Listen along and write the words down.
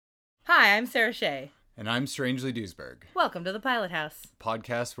Hi, I'm Sarah Shea. And I'm Strangely Duesberg. Welcome to the Pilot House. A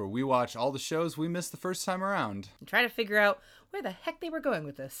podcast where we watch all the shows we missed the first time around. And try to figure out where the heck they were going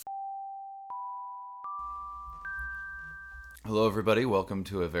with this. Hello, everybody. Welcome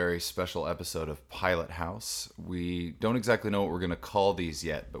to a very special episode of Pilot House. We don't exactly know what we're going to call these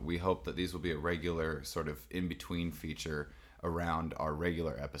yet, but we hope that these will be a regular sort of in-between feature around our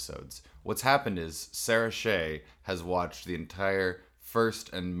regular episodes. What's happened is Sarah Shea has watched the entire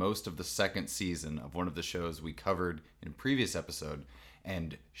first and most of the second season of one of the shows we covered in a previous episode,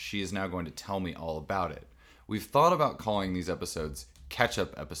 and she is now going to tell me all about it. We've thought about calling these episodes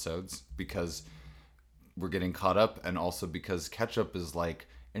catch-up episodes because we're getting caught up, and also because ketchup is like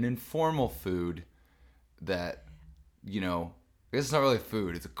an informal food that, you know, it's not really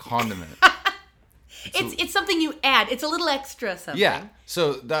food, it's a condiment. It's something you add. It's a little extra something. Yeah,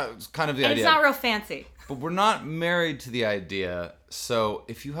 so that's kind of the and idea. It's not real fancy. But we're not married to the idea, so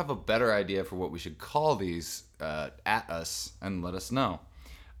if you have a better idea for what we should call these, at us and let us know.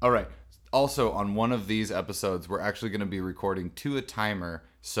 All right. Also, on one of these episodes, we're actually going to be recording to a timer.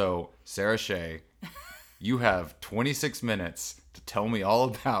 So, Sarah Shea, you have 26 minutes to tell me all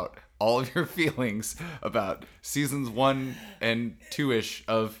about all of your feelings about seasons 1 and 2-ish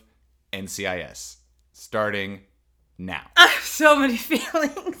of NCIS, starting now. I have so many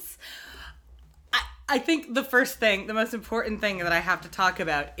feelings. I think the most important thing that I have to talk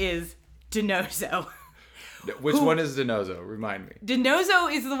about is DiNozzo. Which one is DiNozzo? Remind me.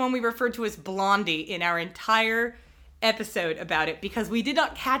 DiNozzo is the one we referred to as Blondie in our entire episode about it, because we did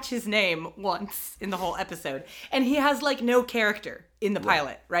not catch his name once in the whole episode. And he has, like, no character in the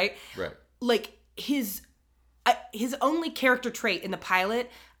pilot, right? Right. Like, his only character trait in the pilot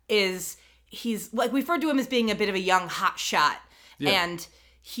is he's, like, we referred to him as being a bit of a young hot shot. Yeah. And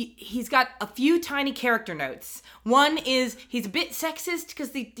he's got a few tiny character notes. One is he's a bit sexist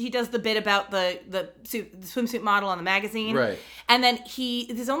because he does the bit about the swimsuit model on the magazine. Right. And then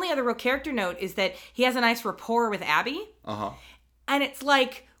his only other real character note is that he has a nice rapport with Abby. Uh-huh. And it's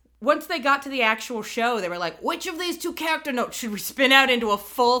like, once they got to the actual show, they were like, which of these two character notes should we spin out into a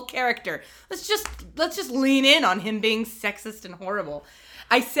full character? Let's just lean in on him being sexist and horrible.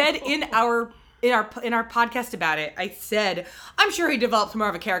 I said in our podcast about it, I said, I'm sure he develops more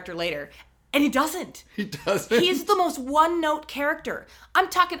of a character later. And he doesn't. He doesn't? He's the most one-note character.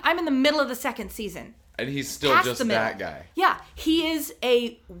 I'm in the middle of the second season. And he's still just that guy. Yeah. He's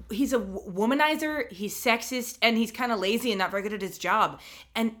a womanizer, he's sexist, and he's kind of lazy and not very good at his job.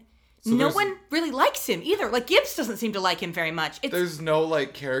 And so no one really likes him either. Like, Gibbs doesn't seem to like him very much. There's no,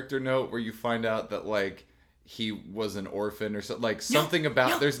 like, character note where you find out that, like, he was an orphan or something. Like, something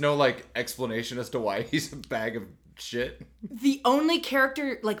about... There's no, like, explanation as to why he's a bag of shit. The only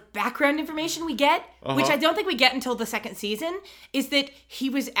character, like, background information we get, which I don't think we get until the second season, is that he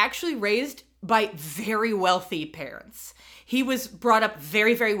was actually raised by very wealthy parents. He was brought up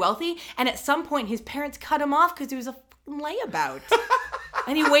very, very wealthy, and at some point his parents cut him off because he was a fucking layabout.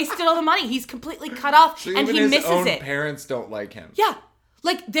 And he wasted all the money. He's completely cut off, so and he misses it. Even his own parents don't like him. Yeah.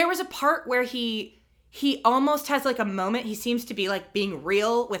 Like, there was a part where he almost has, like, a moment. He seems to be, like, being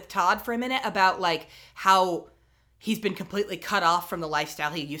real with Todd for a minute about, like, how he's been completely cut off from the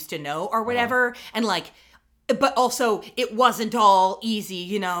lifestyle he used to know or whatever. And, like, but also it wasn't all easy,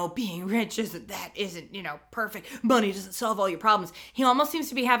 you know, being rich isn't, you know, perfect. Money doesn't solve all your problems. He almost seems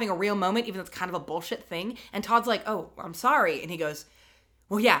to be having a real moment, even though it's kind of a bullshit thing. And Todd's like, oh, I'm sorry. And he goes,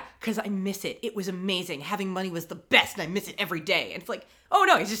 well, yeah, because I miss it. It was amazing. Having money was the best, and I miss it every day. And it's like, oh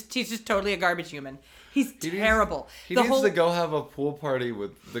no, he's just totally a garbage human. He's terrible. He needs to go have a pool party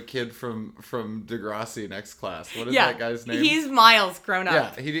with the kid from Degrassi next class. What is that guy's name? He's Miles grown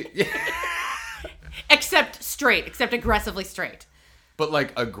up. Yeah, except aggressively straight. But,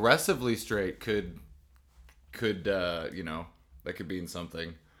 like, aggressively straight could you know, that could mean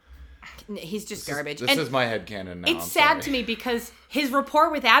something. He's just garbage. This is my headcanon now. It's sad to me because his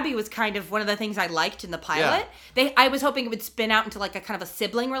rapport with Abby was kind of one of the things I liked in the pilot. Yeah. I was hoping it would spin out into, like, a kind of a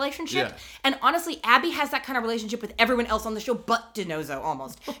sibling relationship. Yeah. And honestly, Abby has that kind of relationship with everyone else on the show but DiNozzo,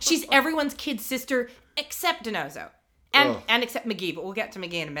 almost. She's everyone's kid sister except DiNozzo. And except McGee, but we'll get to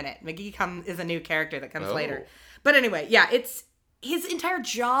McGee in a minute. McGee is a new character that comes later. But anyway, yeah, it's... His entire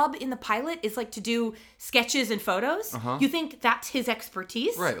job in the pilot is, like, to do sketches and photos. You think that's his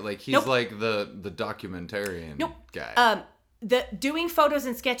expertise? Right, like, he's like the documentarian guy. The doing photos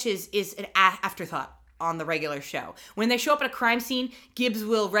and sketches is an afterthought on the regular show. When they show up at a crime scene, Gibbs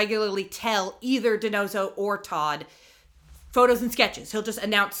will regularly tell either DiNozzo or Todd photos and sketches. He'll just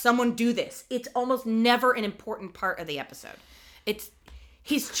announce, someone do this. It's almost never an important part of the episode.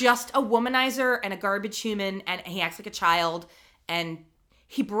 He's just a womanizer and a garbage human, and he acts like a child. And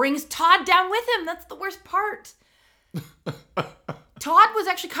he brings Todd down with him. That's the worst part. Todd was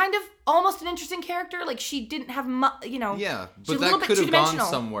actually kind of almost an interesting character. Like, she didn't have, Yeah, she's but that could have gone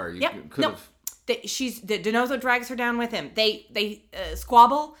somewhere. You could have. DiNozzo drags her down with him. They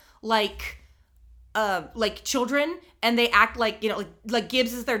squabble like children, and they act like, like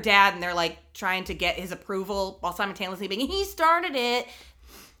Gibbs is their dad, and they're like trying to get his approval while simultaneously being, he started it.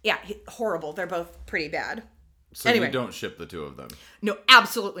 Yeah, horrible. They're both pretty bad. So anyway, you don't ship the two of them? No,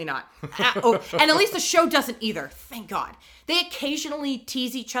 absolutely not. And at least the show doesn't either. Thank God. They occasionally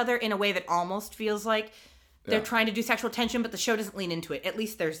tease each other in a way that almost feels like they're trying to do sexual tension, but the show doesn't lean into it. At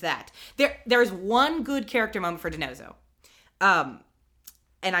least there's that. There's one good character moment for DiNozzo.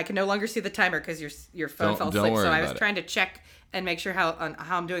 And I can no longer see the timer because your phone fell asleep. So I was trying to check and make sure how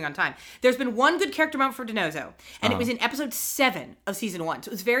I'm doing on time. There's been one good character moment for DiNozzo, and it was in episode 7 of season 1. So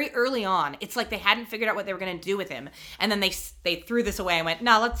it was very early on. It's like they hadn't figured out what they were going to do with him, and then they threw this away and went,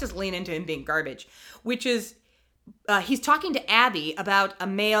 no, let's just lean into him being garbage, which is he's talking to Abby about a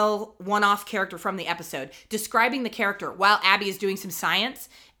male one-off character from the episode, describing the character while Abby is doing some science,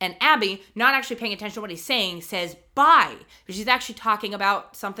 and Abby, not actually paying attention to what he's saying, says bye, because she's actually talking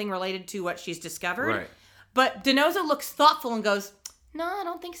about something related to what she's discovered. Right. But DiNozzo looks thoughtful and goes, no, I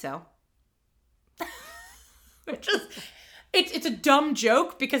don't think so. It's a dumb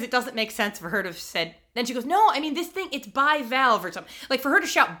joke because it doesn't make sense for her to have said. Then she goes, no, I mean, this thing, it's by valve or something. Like, for her to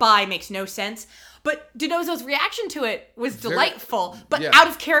shout bye makes no sense. But DiNozzo's reaction to it was delightful, but out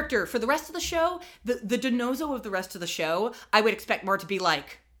of character. For the rest of the show, the DiNozzo of the rest of the show, I would expect more to be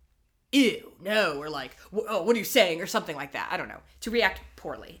like, ew, no, or like, oh, what are you saying, or something like that. I don't know. To react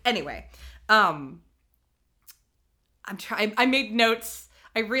poorly. Anyway, I made notes.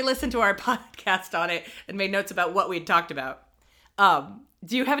 I re-listened to our podcast on it and made notes about what we had talked about.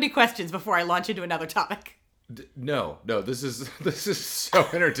 Do you have any questions before I launch into another topic? No. This is so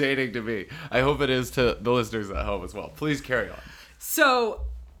entertaining to me. I hope it is to the listeners at home as well. Please carry on. So,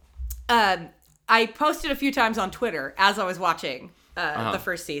 I posted a few times on Twitter as I was watching the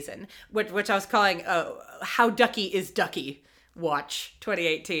first season, which I was calling "How Ducky is Ducky." Watch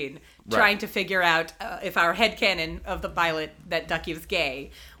 2018, trying to figure out if our headcanon of the pilot that Ducky was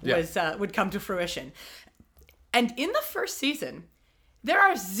gay would come to fruition. And in the first season, there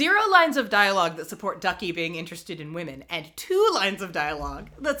are 0 lines of dialogue that support Ducky being interested in women, and 2 lines of dialogue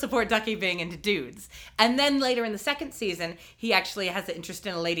that support Ducky being into dudes. And then later in the second season, he actually has an interest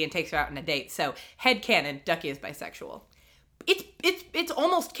in a lady and takes her out on a date. So headcanon, Ducky is bisexual. It's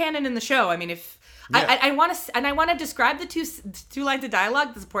almost canon in the show. I mean, if I want to describe the two lines of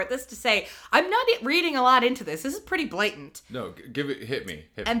dialogue to support this, to say I'm not reading a lot into this. This is pretty blatant. No, hit me.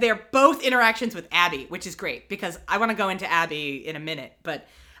 And they're both interactions with Abby, which is great because I want to go into Abby in a minute. But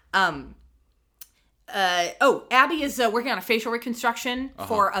Abby is working on a facial reconstruction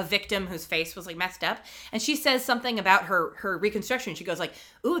for a victim whose face was like messed up, and she says something about her reconstruction. She goes like,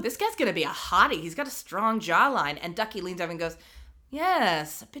 "Ooh, this guy's gonna be a hottie. He's got a strong jawline." And Ducky leans over and goes,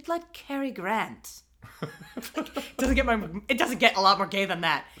 "Yes, a bit like Cary Grant." It doesn't get a lot more gay than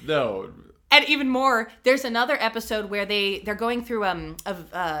that. No. And even more, there's another episode where they're going through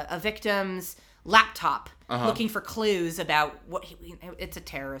a victim's laptop looking for clues about what it's a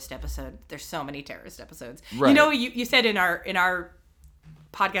terrorist episode. There's so many terrorist episodes. Right. You know, you said in our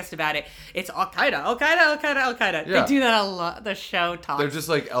podcast about it, it's Al-Qaeda. Yeah. They do that a lot. The show talks. They're just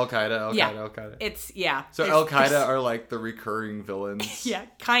like Al-Qaeda. It's So Al-Qaeda are like the recurring villains. Yeah,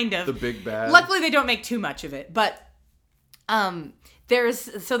 kind of. The big bad. Luckily, they don't make too much of it, but there's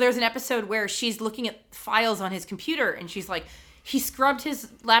an episode where she's looking at files on his computer, and she's like, he scrubbed his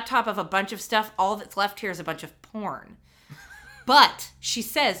laptop of a bunch of stuff. All that's left here is a bunch of porn. But she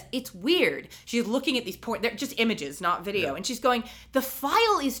says, it's weird. She's looking at these porn. They're just images, not video. Yeah. And she's going, the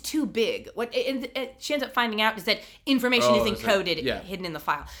file is too big. What she ends up finding out is that information is encoded, hidden in the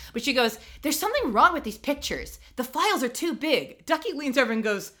file. But she goes, there's something wrong with these pictures. The files are too big. Ducky leans over and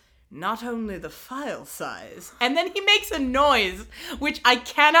goes, not only the file size. And then he makes a noise, which I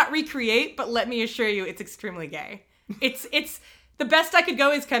cannot recreate, but let me assure you, it's extremely gay. It's the best I could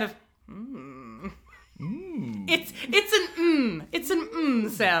go is kind of It's an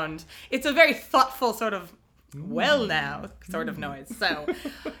sound. It's a very thoughtful sort of well now sort of noise. So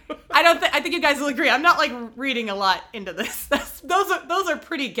I think you guys will agree. I'm not like reading a lot into this. Those are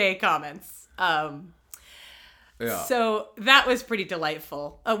pretty gay comments. So that was pretty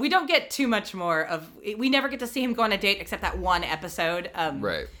delightful. We don't get too much more of. We never get to see him go on a date except that one episode.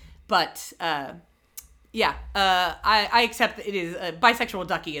 Right. But I accept that it is bisexual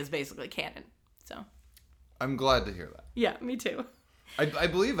Ducky is basically canon. So I'm glad to hear that. Yeah, me too. I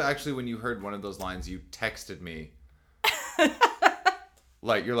believe actually when you heard one of those lines, you texted me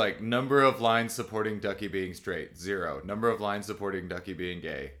Like, you're like, number of lines supporting Ducky being straight, 0. Number of lines supporting Ducky being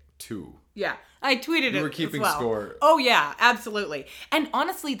gay, 2. Yeah, I tweeted it. You were keeping as well. score. Oh yeah, absolutely. And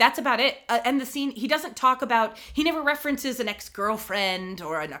honestly, that's about it. And the scene, he doesn't talk about. He never references an ex-girlfriend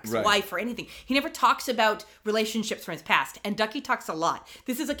or an ex-wife or anything. He never talks about relationships from his past. And Ducky talks a lot.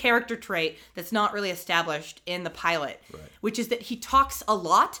 This is a character trait that's not really established in the pilot, which is that he talks a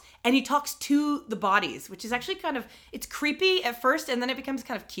lot and he talks to the bodies, which is actually kind of, it's creepy at first, and then it becomes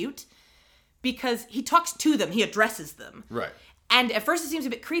kind of cute because he talks to them. He addresses them. Right. And at first it seems a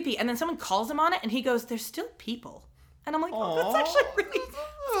bit creepy, and then someone calls him on it, and he goes, "There's still people." And I'm like, "Oh, that's actually really,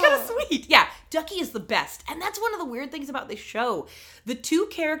 it's kind of sweet." Yeah, Ducky is the best. And that's one of the weird things about this show. The two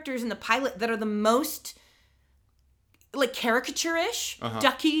characters in the pilot that are the most, like, caricature-ish,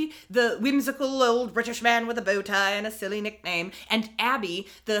 Ducky, the whimsical old British man with a bow tie and a silly nickname, and Abby,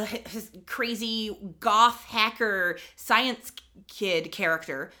 his crazy goth hacker science kid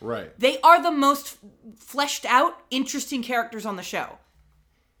character. Right. They are the most fleshed out, interesting characters on the show.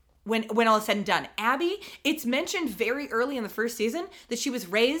 When all is said and done, Abby, it's mentioned very early in the first season that she was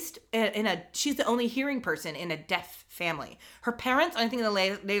raised she's the only hearing person in a deaf family. Her parents, I think they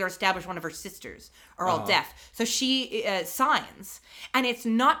later established one of her sisters, are all deaf. So she signs, and it's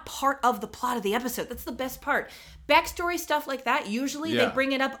not part of the plot of the episode. That's the best part. Backstory stuff like that, usually they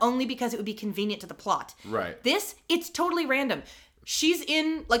bring it up only because it would be convenient to the plot. Right. This, it's totally random. She's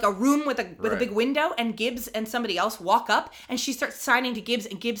in like a room with a big window, and Gibbs and somebody else walk up, and she starts signing to Gibbs,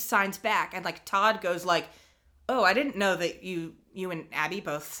 and Gibbs signs back, and like Todd goes like, "Oh, I didn't know that you and Abby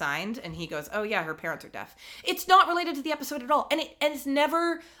both signed," and he goes, "Oh yeah, her parents are deaf." It's not related to the episode at all, and it's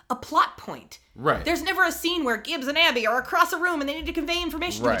never a plot point. Right. There's never a scene where Gibbs and Abby are across a room and they need to convey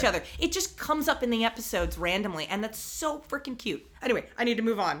information to each other. It just comes up in the episodes randomly, and that's so freaking cute. Anyway, I need to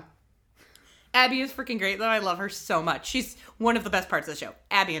move on. Abby is freaking great, though. I love her so much. She's one of the best parts of the show.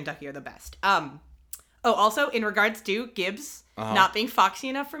 Abby and Ducky are the best. Also, in regards to Gibbs not being foxy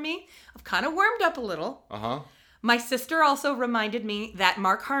enough for me, I've kind of warmed up a little. My sister also reminded me that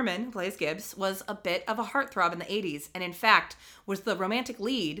Mark Harmon, who plays Gibbs, was a bit of a heartthrob in the 80s, and in fact, was the romantic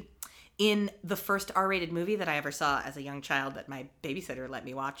lead in the first R-rated movie that I ever saw as a young child that my babysitter let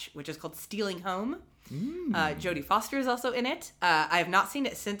me watch, which is called Stealing Home. Jodie Foster is also in it. I have not seen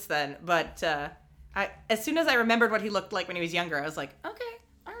it since then, but as soon as I remembered what he looked like when he was younger, I was like, okay,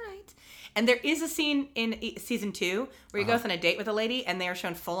 all right. And there is a scene in season 2 where he goes on a date with a lady, and they are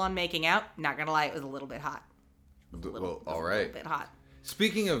shown full-on making out. Not gonna lie, it was a little bit hot. All right. A little bit hot.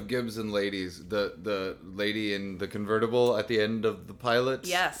 Speaking of Gibbs and ladies, the lady in the convertible at the end of the pilot,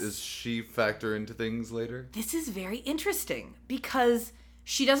 yes, does she factor into things later? This is very interesting because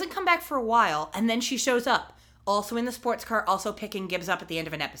she doesn't come back for a while, and then she shows up, also in the sports car, also picking Gibbs up at the end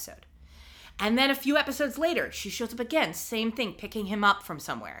of an episode. And then a few episodes later, she shows up again, same thing, picking him up from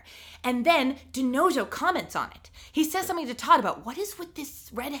somewhere. And then DiNozzo comments on it. He says something to Todd about what is with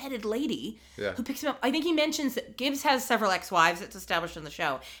this redheaded lady who picks him up. I think he mentions that Gibbs has several ex-wives. It's established in the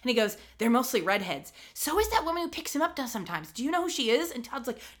show. And he goes, they're mostly redheads. So is that woman who picks him up does sometimes. Do you know who she is? And Todd's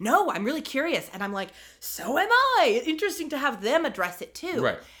like, no, I'm really curious. And I'm like, so am I. Interesting to have them address it too.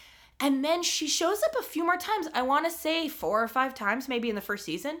 Right. And then she shows up a few more times. I want to say 4 or 5 times, maybe in the first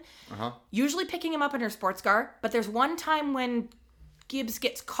season. Usually picking him up in her sports car. But there's one time when Gibbs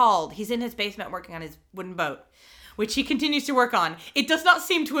gets called. He's in his basement working on his wooden boat, which he continues to work on. It does not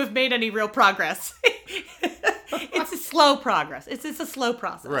seem to have made any real progress. It's a slow progress. It's a slow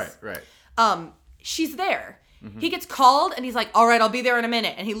process. Right. She's there. He gets called, and he's like, all right, I'll be there in a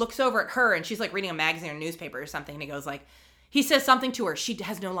minute. And he looks over at her, and she's like reading a magazine or newspaper or something. And he goes like, he says something to her. She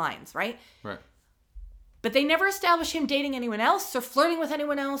has no lines, right? Right. But they never establish him dating anyone else or flirting with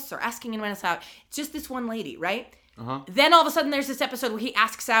anyone else or asking anyone else out. It's just this one lady, right? Then all of a sudden there's this episode where he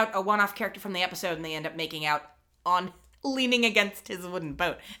asks out a one-off character from the episode, and they end up making out on leaning against his wooden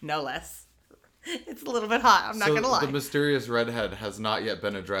boat, no less. It's a little bit hot, I'm not going to lie. The mysterious redhead has not yet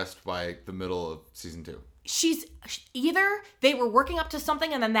been addressed by the middle of season 2. She's either they were working up to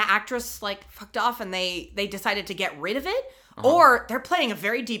something and then the actress like fucked off and they decided to get rid of it, or they're playing a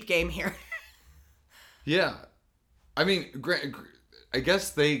very deep game here. Yeah. I mean, I guess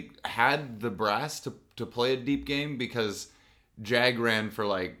they had the brass to play a deep game because JAG ran for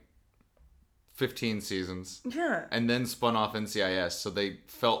like 15 seasons. Yeah. And then spun off NCIS, so they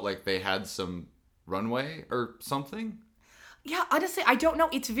felt like they had some runway or something. Yeah, honestly, I don't know.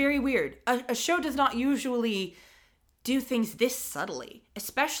 It's very weird. A show does not usually do things this subtly,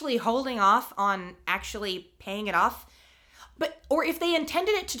 especially holding off on actually paying it off. Or if they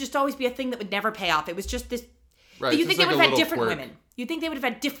intended it to just always be a thing that would never pay off, it was just this. Right. You think they would have had different women. You think they would have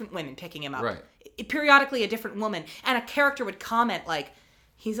had different women picking him up. Right. Periodically a different woman. And a character would comment like,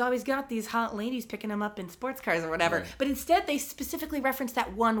 he's always got these hot ladies picking him up in sports cars or whatever. Right. But instead, they specifically reference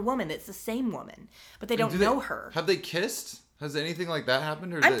that one woman. It's the same woman, but they don't know her. Have they kissed? Has anything like that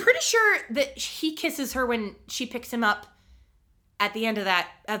happened? Or I'm pretty sure that he kisses her when she picks him up at the end of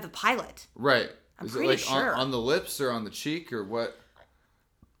the pilot. Right. I'm Is pretty it like sure. on the lips or on the cheek or what?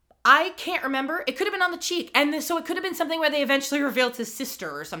 I can't remember. It could have been on the cheek. And so it could have been something where they eventually revealed his sister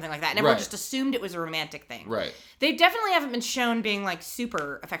or something like that. And everyone Right. just assumed it was a romantic thing. Right. They definitely haven't been shown being like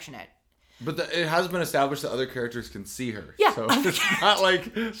super affectionate. But it has been established that other characters can see her. Yeah. So it's not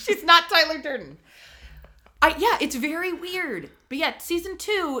like... She's not Tyler Durden. Yeah, it's very weird. But yeah, season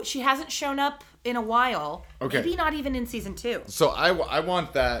 2, she hasn't shown up in a while. Okay. Maybe not even in season 2. So I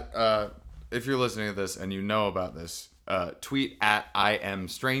want that, if you're listening to this and you know about this, tweet at I am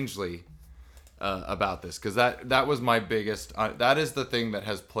strangely about this, because that was my biggest, that is the thing that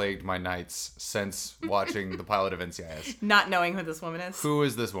has plagued my nights since watching the pilot of NCIS. Not knowing who this woman is. Who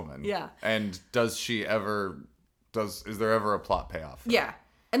is this woman? Yeah. And is there ever a plot payoff? Yeah.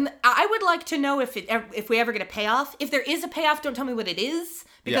 And I would like to know if we ever get a payoff. If there is a payoff, don't tell me what it is,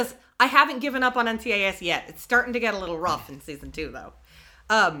 because I haven't given up on NCIS yet. It's starting to get a little rough in season 2, though.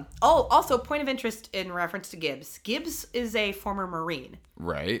 Also, point of interest in reference to Gibbs. Gibbs is a former Marine.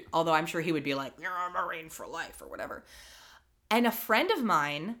 Right. Although I'm sure he would be like, you're a Marine for life or whatever. And a friend of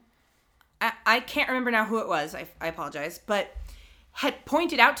mine, I can't remember now who it was, I apologize, but had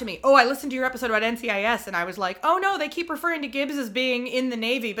pointed out to me, I listened to your episode about NCIS, and I was like, oh no, they keep referring to Gibbs as being in the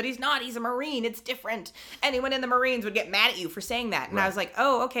Navy, but he's not, he's a Marine, it's different. Anyone in the Marines would get mad at you for saying that. And I was like,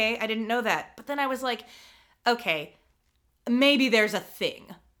 oh, okay, I didn't know that. But then I was like, okay, maybe there's a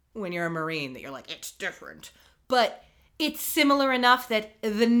thing when you're a Marine that you're like, it's different. But it's similar enough that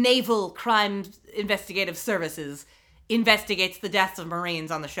the Naval Crime Investigative Services investigates the deaths of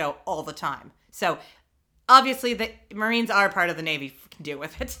Marines on the show all the time. So obviously the Marines are part of the Navy. Can deal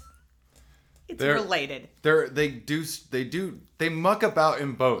with it. It's related. They muck about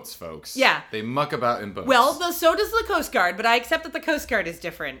in boats, folks. Yeah. They muck about in boats. Well, so does the Coast Guard, but I accept that the Coast Guard is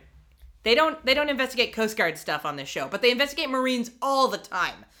different. They don't investigate Coast Guard stuff on this show, but they investigate Marines all the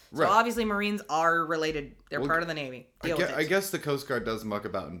time. So obviously Marines are related. They're part of the Navy. I guess the Coast Guard does muck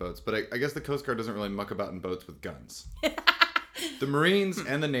about in boats, but I guess the Coast Guard doesn't really muck about in boats with guns. The Marines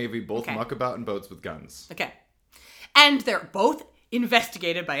and the Navy both muck about in boats with guns. Okay. And they're both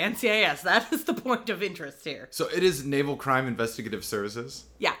investigated by NCIS. That is the point of interest here. So it is Naval Crime Investigative Services?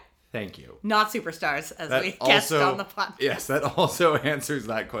 Yeah. Thank you. Not superstars, as we guessed on the podcast. Yes, that also answers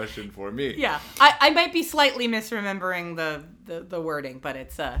that question for me. Yeah. I might be slightly misremembering the wording, but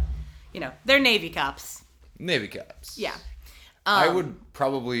it's, they're Navy cops. Navy cops. Yeah. I would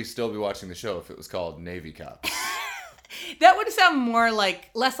probably still be watching the show if it was called Navy Cops. That would sound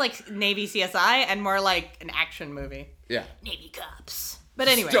less like Navy CSI and more like an action movie. Yeah. Navy cops. But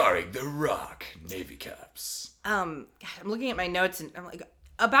anyway. Starring The Rock, Navy Cops. God, I'm looking at my notes and I'm like,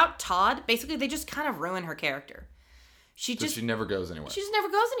 about Todd, basically they just kind of ruin her character. She never goes anywhere. She just never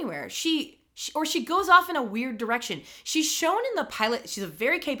goes anywhere. She goes off in a weird direction. She's shown in the pilot, she's a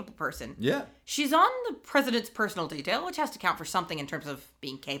very capable person. Yeah. She's on the president's personal detail, which has to count for something in terms of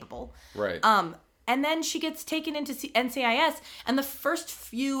being capable. Right. And then she gets taken into NCIS, and the first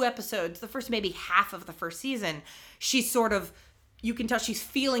few episodes, the first maybe half of the first season, she's sort of, you can tell she's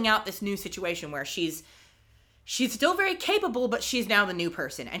feeling out this new situation where she's still very capable, but she's now the new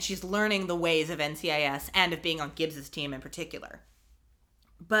person, and she's learning the ways of NCIS and of being on Gibbs's team in particular.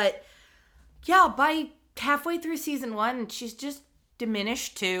 But yeah, by halfway through season 1, she's just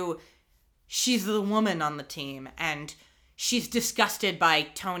diminished to she's the woman on the team, and she's disgusted by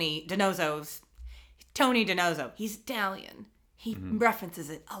Tony DiNozzo. He's Italian. He references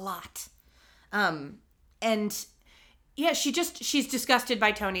it a lot. And yeah, she's disgusted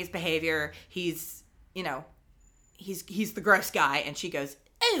by Tony's behavior. He's the gross guy, and she goes,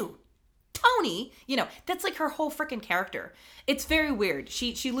 "Ew, Tony." That's like her whole freaking character. It's very weird.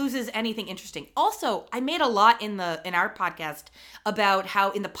 She loses anything interesting. Also, I made a lot in our podcast about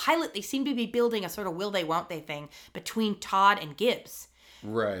how in the pilot they seem to be building a sort of will they won't they thing between Todd and Gibbs.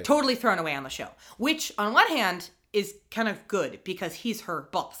 Right. Totally thrown away on the show, which on one hand is kind of good because he's her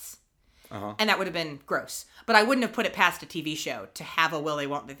boss. Uh-huh. And that would have been gross. But I wouldn't have put it past a TV show to have a will they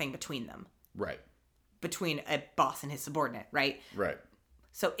won't they thing between them. Right. Between a boss and his subordinate, right? Right.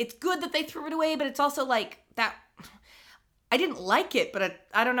 So it's good that they threw it away, but it's also like that. I didn't like it, but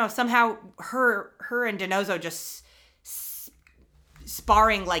I don't know. Somehow her and DiNozzo just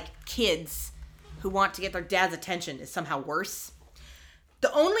sparring like kids who want to get their dad's attention is somehow worse.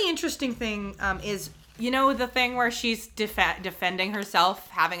 The only interesting thing is, the thing where she's defending herself,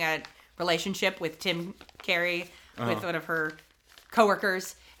 having a relationship with Tim Carey, with one of her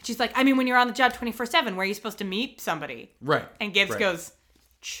coworkers. She's like, I mean, when you're on the job 24/7, where are you supposed to meet somebody? Right. And Gibbs right. goes,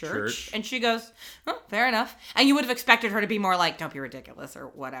 church. And she goes, oh, fair enough. And you would have expected her to be more like, don't be ridiculous or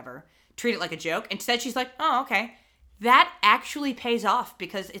whatever. Treat it like a joke. Instead, she's like, oh, okay. That actually pays off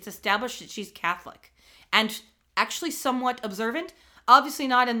because it's established that she's Catholic and actually somewhat observant. Obviously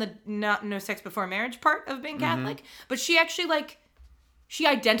not in the no sex before marriage part of being Catholic, but she actually she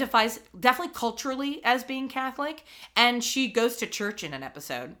identifies definitely culturally as being Catholic, and she goes to church in an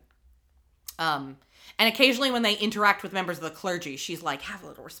episode. And occasionally when they interact with members of the clergy, she's like, have a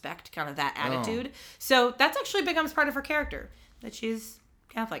little respect, kind of that attitude. So that's actually becomes part of her character, that she's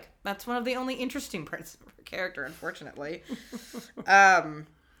Catholic. That's one of the only interesting parts of her character, unfortunately.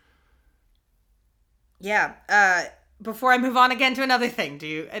 Before I move on again to another thing,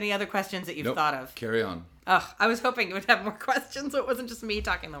 any other questions that you've thought of? Carry on. I was hoping you would have more questions so it wasn't just me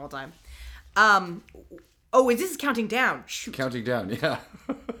talking the whole time. This is counting down. Shoot. Counting down, yeah.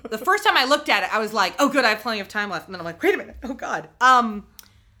 The first time I looked at it, I was like, oh good, I have plenty of time left. And then I'm like, wait a minute. Oh God.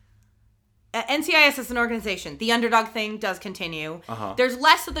 NCIS is an organization. The underdog thing does continue. There's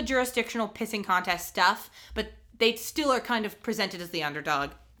less of the jurisdictional pissing contest stuff, but they still are kind of presented as the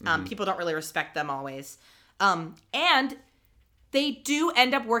underdog. People don't really respect them always. And they do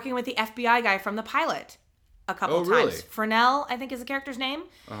end up working with the FBI guy from the pilot a couple times. Really? Fresnel, I think is the character's name.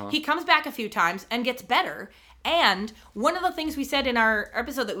 He comes back a few times and gets better. And one of the things we said in our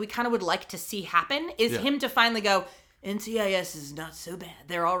episode that we kind of would like to see happen is him to finally go, NCIS is not so bad.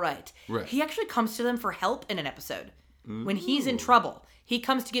 They're all right. He actually comes to them for help in an episode. When he's in trouble, he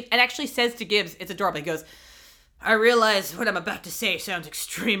comes to Gibbs and actually says to Gibbs, it's adorable. He goes, I realize what I'm about to say sounds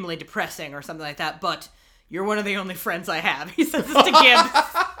extremely depressing or something like that, but you're one of the only friends I have. He says this to Gibbs.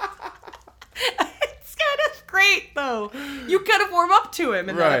 It's kind of great, though. You kind of warm up to him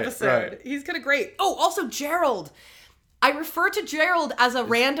in that episode. Right. He's kind of great. Oh, also Gerald. I refer to Gerald as a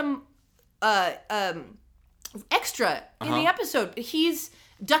random extra in the episode. He's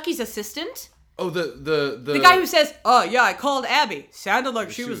Ducky's assistant. Oh, the guy who says, oh, yeah, I called Abby. Sounded like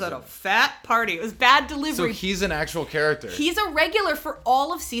she was at a fat party. It was bad delivery. So he's an actual character. He's a regular for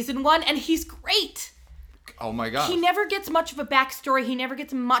all of season 1, and he's great. Oh my gosh. He never gets much of a backstory. He never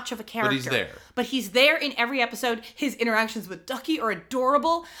gets much of a character. But he's there in every episode. His interactions with Ducky are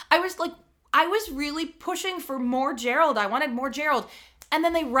adorable. I was really pushing for more Gerald. I wanted more Gerald. And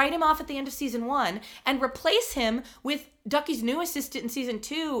then they write him off at the end of season 1 and replace him with Ducky's new assistant in season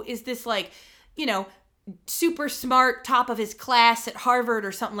 2 is this super smart, top of his class at Harvard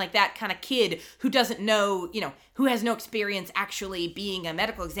or something like that kind of kid who doesn't know, who has no experience actually being a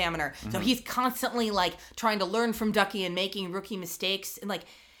medical examiner. So he's constantly trying to learn from Ducky and making rookie mistakes. And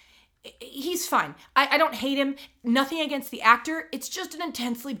he's fine. I don't hate him. Nothing against the actor. It's just an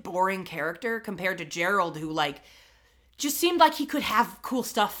intensely boring character compared to Gerald who just seemed like he could have cool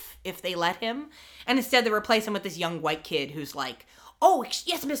stuff if they let him. And instead they replace him with this young white kid who's like, oh,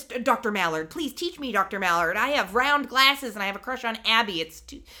 yes, Mr. Dr. Mallard. Please teach me, Dr. Mallard. I have round glasses and I have a crush on Abby. It's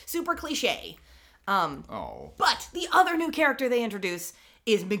super cliche. But the other new character they introduce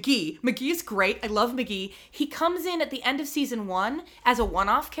is McGee. McGee's great. I love McGee. He comes in at the end of season 1 as a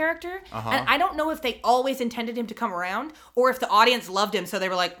one-off character. And I don't know if they always intended him to come around or if the audience loved him. So they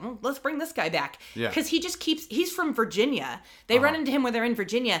were like, let's bring this guy back. Because he just he's from Virginia. They run into him when they're in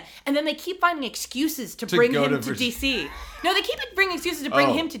Virginia. And then they keep finding excuses to bring him to DC. No, they keep bringing excuses to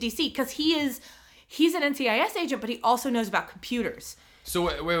bring him to DC because he's an NCIS agent, but he also knows about computers.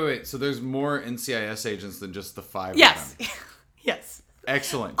 So wait. So there's more NCIS agents than just the 5 yes. of them? Yes.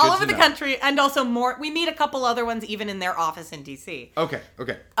 Excellent. All over the country, and also more. We meet a couple other ones even in their office in DC. Okay.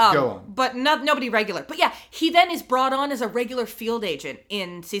 Go on. But nobody regular. But yeah, he then is brought on as a regular field agent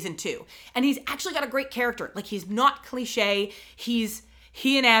in season 2. And he's actually got a great character. He's not cliche.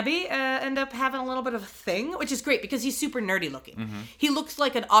 He and Abby end up having a little bit of a thing, which is great because he's super nerdy looking. He looks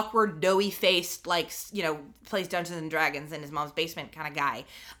like an awkward, doughy-faced, plays Dungeons and Dragons in his mom's basement kind of guy.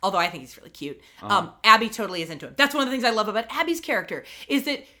 Although I think he's really cute. Abby totally is into him. That's one of the things I love about Abby's character is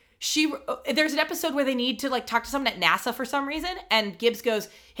that there's an episode where they need to talk to someone at NASA for some reason, and Gibbs goes,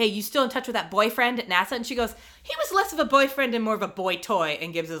 hey, you still in touch with that boyfriend at NASA? And she goes, he was less of a boyfriend and more of a boy toy.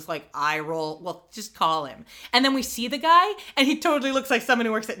 And Gibbs is eye roll, well, just call him. And then we see the guy, and he totally looks like someone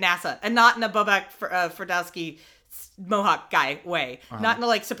who works at NASA, and not in a Bobak Ferdowski Mohawk guy way. Not in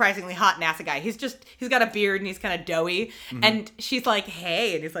a surprisingly hot NASA guy. He's got a beard and he's kind of doughy. And she's like,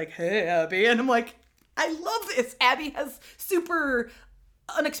 hey, and he's like, hey, Abby. And I'm like, I love this. Abby has super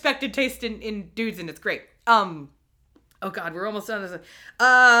unexpected taste in dudes, and it's great. Oh God, we're almost done.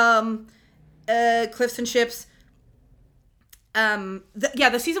 Cliffs and Ships.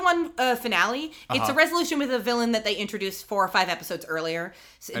 the season 1 finale. It's a resolution with a villain that they introduced 4 or 5 episodes earlier.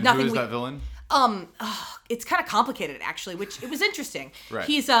 So And who is that villain? It's kind of complicated actually, which it was interesting. Right.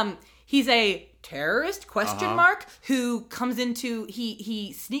 He's a terrorist mark who comes into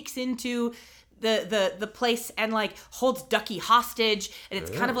he sneaks into the place and like holds Ducky hostage, and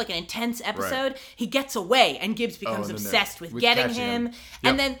it's kind of like an intense episode. Right. He gets away and Gibbs becomes obsessed with getting him. Yep.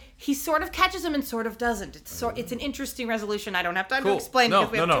 And then he sort of catches him and sort of doesn't. It's an interesting resolution. I don't have time to explain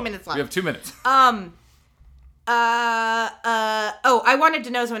because we have 2 minutes left. We have 2 minutes. I wanted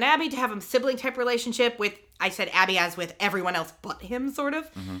DeNozo and Abby to have a sibling type relationship with, I said Abby as with everyone else but him, sort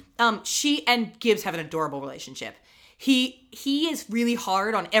of. Mm-hmm. She and Gibbs have an adorable relationship. He is really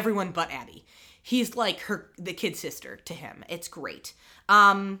hard on everyone but Abby. He's like the kid sister to him. It's great.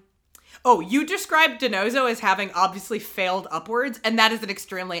 You described DeNozo as having obviously failed upwards, and that is an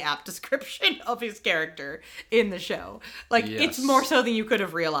extremely apt description of his character in the show. Like, It's more so than you could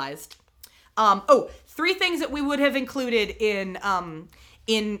have realized. 3 things that we would have included in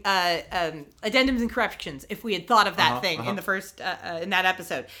addendums and corrections if we had thought of that thing in the first in that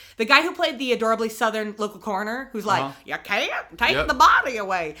episode. The guy who played the adorably southern local coroner, who's like, you can't take the body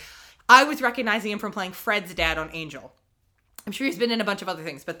away. I was recognizing him from playing Fred's dad on Angel. I'm sure he's been in a bunch of other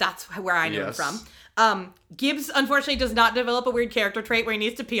things, but that's where I knew him from. Gibbs, unfortunately, does not develop a weird character trait where he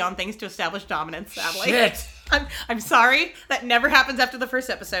needs to pee on things to establish dominance, sadly. Shit! I'm sorry. That never happens after the first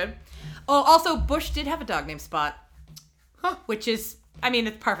episode. Oh, also, Bush did have a dog named Spot. Which is,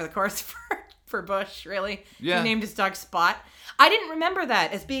 it's par for the course for Bush, really. Yeah. He named his dog Spot. I didn't remember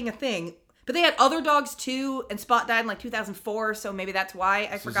that as being a thing. But they had other dogs too, and Spot died in like 2004, so maybe that's why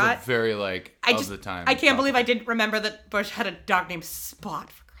I forgot. It's very of the time. I can't believe I didn't remember that Bush had a dog named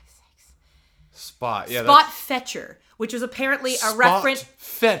Spot, for Christ's sakes. Spot, yeah. Spot Fetcher, which was apparently a reference.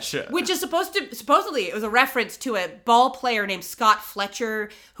 Fetcher. Which is supposedly it was a reference to a ball player named Scott Fletcher,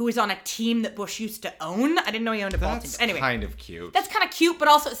 who was on a team that Bush used to own. I didn't know he owned a ball team. Anyway, kind of cute. That's kind of cute, but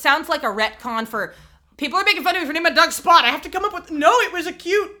also it sounds like a retcon for. People are making fun of me for naming my dog Spot. I have to come up with... No, it was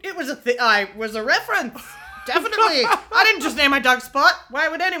I was a reference. Definitely. I didn't just name my dog Spot. Why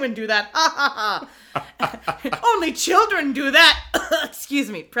would anyone do that? Ha, ha, ha. Only children do that. Excuse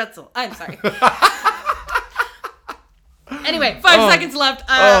me, pretzel. I'm sorry. Anyway, 5 seconds left.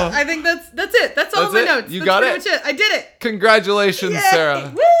 I think that's it. That's all of my notes. You got it? That's pretty much it. I did it. Congratulations, Yay.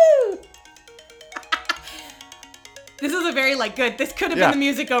 Sarah. Woo! This is a very, good, this could have been the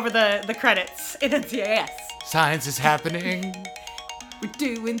music over the credits in NCIS. Science is happening. We're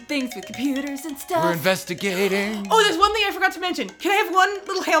doing things with computers and stuff. We're investigating. Oh, there's one thing I forgot to mention. Can I have one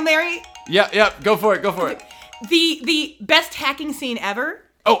little Hail Mary? Yeah, go for it. The best hacking scene ever.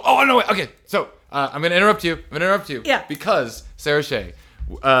 Oh, no, wait. Okay, so I'm going to interrupt you. Yeah. Because, Sarah Shea,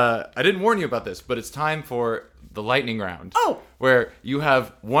 I didn't warn you about this, but it's time for the lightning round. Oh. Where you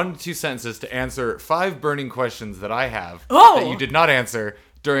have 1 to 2 sentences to answer 5 burning questions that I have that you did not answer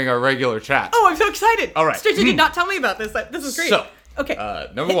during our regular chat. Oh, I'm so excited. All right. Stacey did not tell me about this. This is great. So, okay.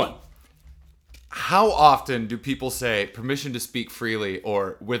 Number 1. How often do people say permission to speak freely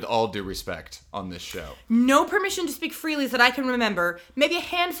or with all due respect on this show? No permission to speak freely that I can remember. Maybe a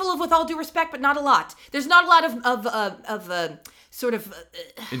handful of with all due respect, but not a lot. There's not a lot of sort of...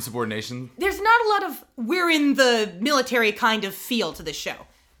 insubordination? There's not a lot of we're in the military kind of feel to this show.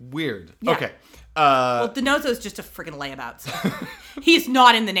 Weird. Yeah. Okay. Well, DeNozo's just a freaking layabout, so he's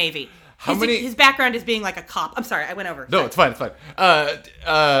not in the Navy. His background is being like a cop. I'm sorry, I went over. No, it's fine.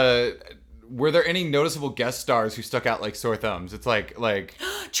 Were there any noticeable guest stars who stuck out like sore thumbs? It's like...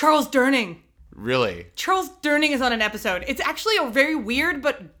 Charles Durning. Really? Charles Durning is on an episode. It's actually a very weird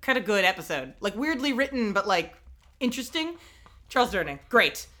but kind of good episode. Weirdly written, but interesting. Charles Durning.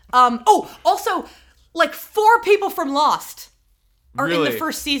 Great. Also, 4 people from Lost are in the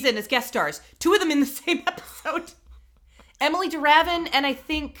first season as guest stars. 2 of them in the same episode. Emily DeRavin and I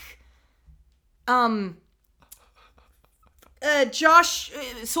think Josh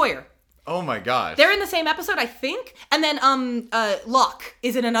Sawyer. Oh my gosh. They're in the same episode, I think. And then Locke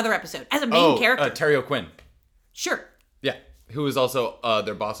is in another episode as a main character. Terry O'Quinn. Sure. Yeah. Who was also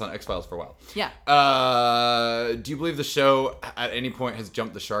their boss on X-Files for a while. Yeah. Do you believe the show at any point has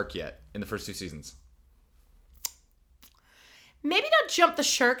jumped the shark yet in the first 2 seasons? Maybe not jump the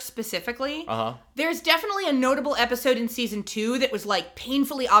shark specifically. There's definitely a notable episode in season 2 that was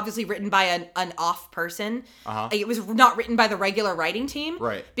painfully obviously written by an off person. It was not written by the regular writing team.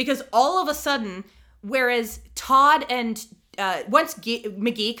 Right. Because all of a sudden, whereas Todd and once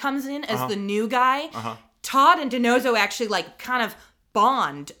McGee comes in as the new guy, Todd and DeNozo actually kind of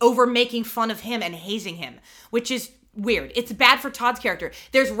bond over making fun of him and hazing him, which is weird. It's bad for Todd's character.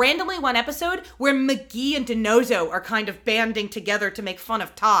 There's randomly one episode where McGee and DiNozzo are kind of banding together to make fun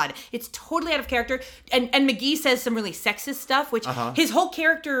of Todd. It's totally out of character. And McGee says some really sexist stuff, which his whole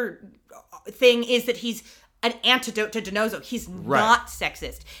character thing is that he's an antidote to DiNozzo. He's not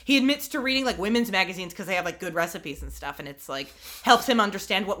sexist. He admits to reading like women's magazines because they have like good recipes and stuff, and it's like helps him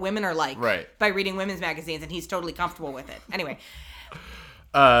understand what women are like by reading women's magazines, and he's totally comfortable with it. Anyway.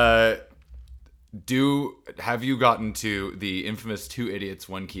 Have you gotten to the infamous 2 idiots,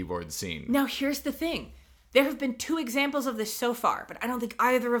 1 keyboard scene? Now, here's the thing. There have been 2 examples of this so far, but I don't think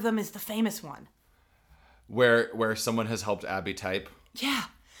either of them is the famous one. Where someone has helped Abby type? Yeah.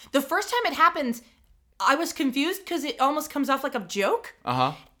 The first time it happens, I was confused because it almost comes off like a joke.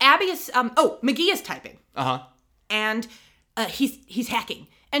 Abby is, McGee is typing. And he's hacking.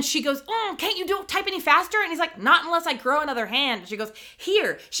 And she goes, can't you don't type any faster? And he's like, not unless I grow another hand. And she goes,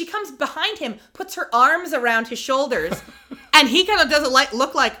 here. She comes behind him, puts her arms around his shoulders, and he kind of doesn't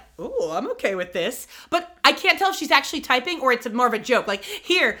look like, oh, I'm okay with this. But I can't tell if she's actually typing or it's more of a joke. Like,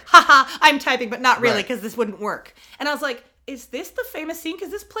 here, haha, I'm typing, but not really because this wouldn't work. And I was like, is this the famous scene? Because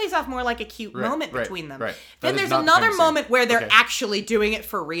this plays off more like a cute moment between them. Then there's another moment where they're actually doing it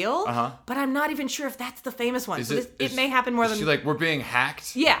for real, but I'm not even sure if that's the famous one. It may happen more than... Is she like, we're being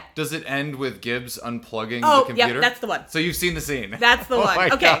hacked? Yeah. Does it end with Gibbs unplugging the computer? Yeah, that's the one. So you've seen the scene. That's the one.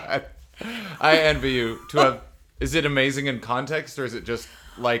 My okay. God. I envy you to have... Is it amazing in context, or is it just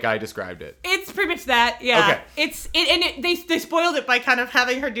like I described it? It's pretty much that, yeah. Okay. They spoiled it by kind of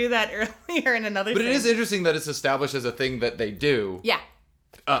having her do that earlier in another But thing. it is interesting that it's established as a thing that they do. Yeah.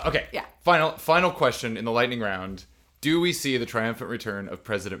 Okay. Yeah. Final question in the lightning round. Do we see the triumphant return of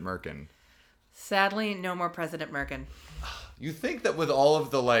President Merkin? Sadly, no more President Merkin. You think that with all of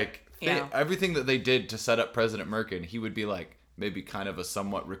the everything that they did to set up President Merkin, he would be like maybe kind of a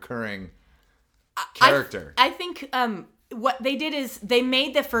somewhat recurring character. I think what they did is they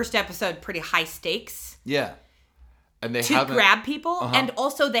made the first episode pretty high stakes. Yeah. And they to grab people, and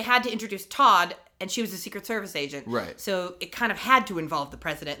also they had to introduce Todd, and she was a Secret Service agent. Right. So it kind of had to involve the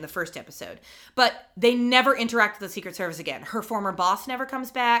president in the first episode. But they never interact with the Secret Service again. Her former boss never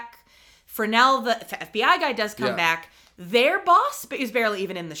comes back. Fresnel, the FBI guy, does come back. Their boss is barely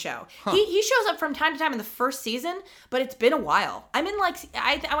even in the show. He shows up from time to time in the first season, but it's been a while. I'm in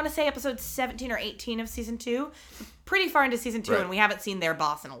I want to say episode 17 or 18 of season 2. Pretty far into season 2, and we haven't seen their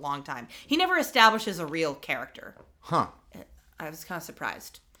boss in a long time. He never establishes a real character. I was kind of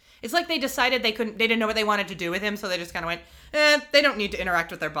surprised. It's like they decided they didn't know what they wanted to do with him, so they just kind of went, they don't need to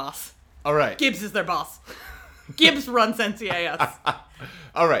interact with their boss. All right. Gibbs is their boss. Gibbs runs NCIS.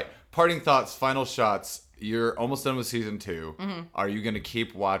 All right. Parting thoughts, final shots. You're almost done with season 2. Are you going to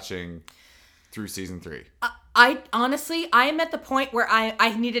keep watching through season 3? I am at the point where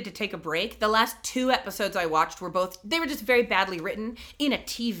I needed to take a break. The last 2 episodes I watched they were just very badly written in a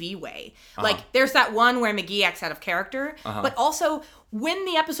TV way. Like, there's that one where McGee acts out of character, but also when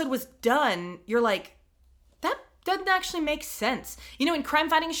the episode was done, you're like, that doesn't actually make sense. You know, in crime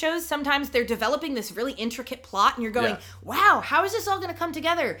fighting shows, sometimes they're developing this really intricate plot and you're going, wow, how is this all going to come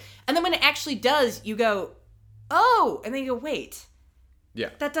together? And then when it actually does, you go, oh, and then you go, wait. Yeah.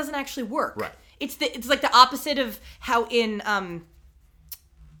 That doesn't actually work. Right. It's like the opposite of how in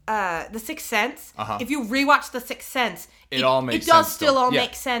The Sixth Sense, if you rewatch The Sixth Sense, it all makes sense. It does still all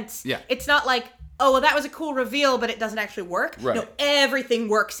make sense. Yeah. It's not like, oh, well, that was a cool reveal, but it doesn't actually work. Right. No, everything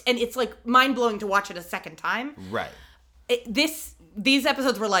works, and it's like mind-blowing to watch it a second time. Right. These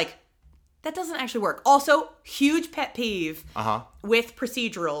episodes were like, that doesn't actually work. Also, huge pet peeve with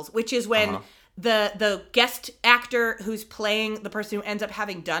procedurals, which is when the guest actor who's playing the person who ends up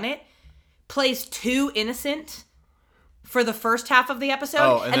having done it plays too innocent for the first half of the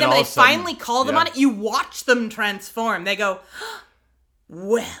episode, and then when they finally call them on it, you watch them transform. They go,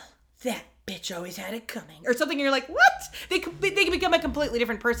 well, that bitch always had it coming, or something, and you're like, what? They can become a completely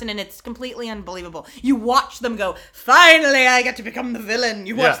different person, and it's completely unbelievable. You watch them go, finally I get to become the villain.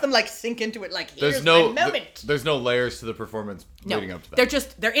 You watch them like sink into it, like, here's my moment. There's no layers to the performance leading up to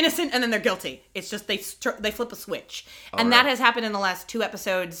that. They're innocent and then they're guilty. It's just they flip a switch. That has happened in the last 2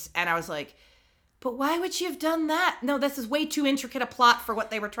 episodes, and I was like, but why would she have done that? No, this is way too intricate a plot for what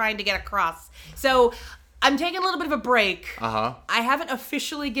they were trying to get across. So I'm taking a little bit of a break. I haven't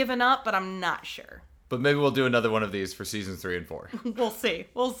officially given up, but I'm not sure. But maybe we'll do another one of these for seasons 3 and 4. We'll see.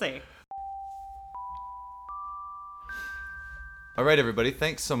 All right, everybody.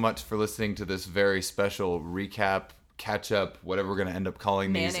 Thanks so much for listening to this very special recap, catch-up, whatever we're going to end up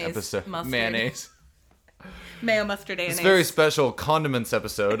calling these episodes. Mayonnaise. Mayo, mustard, This very special condiments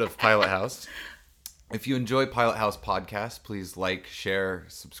episode of Pilot House. If you enjoy Pilot House podcast, please like, share,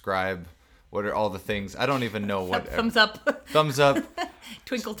 subscribe, What are all the things? I don't even know what. Thumbs up. Thumbs up.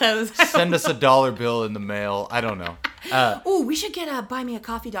 Twinkle toes. Send us a $1 bill in the mail. I don't know. Oh, we should get a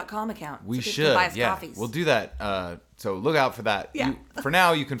buymeacoffee.com account. We so people should. can buy us Yeah, coffees. we'll do that. So look out for that. Yeah. For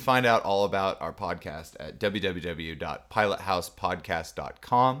now, you can find out all about our podcast at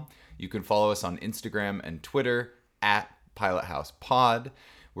www.pilothousepodcast.com. You can follow us on Instagram and Twitter at PilotHousePod.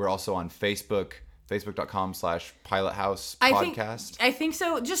 We're also on Facebook. Facebook.com/PilotHousePodcast. I think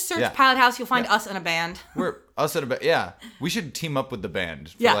so. Just search Yeah. Pilot House. You'll find us in a band. We're us at a band. Yeah, we should team up with the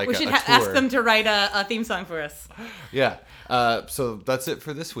band. For Yeah, like we should a ask tour. them to write a theme song for us. Yeah. So that's it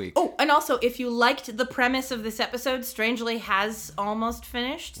for this week. Oh, and also, if you liked the premise of this episode, Strangely has almost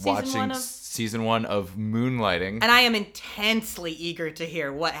finished Watching season 1 of Moonlighting. And I am intensely eager to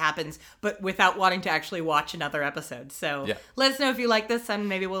hear what happens, but without wanting to actually watch another episode. So Yeah. let us know if you like this, and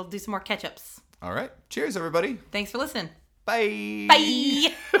maybe we'll do some more catch-ups. All right. Cheers, everybody. Thanks for listening. Bye.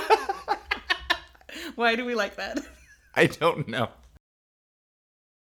 Bye! Why do we like that? I don't know.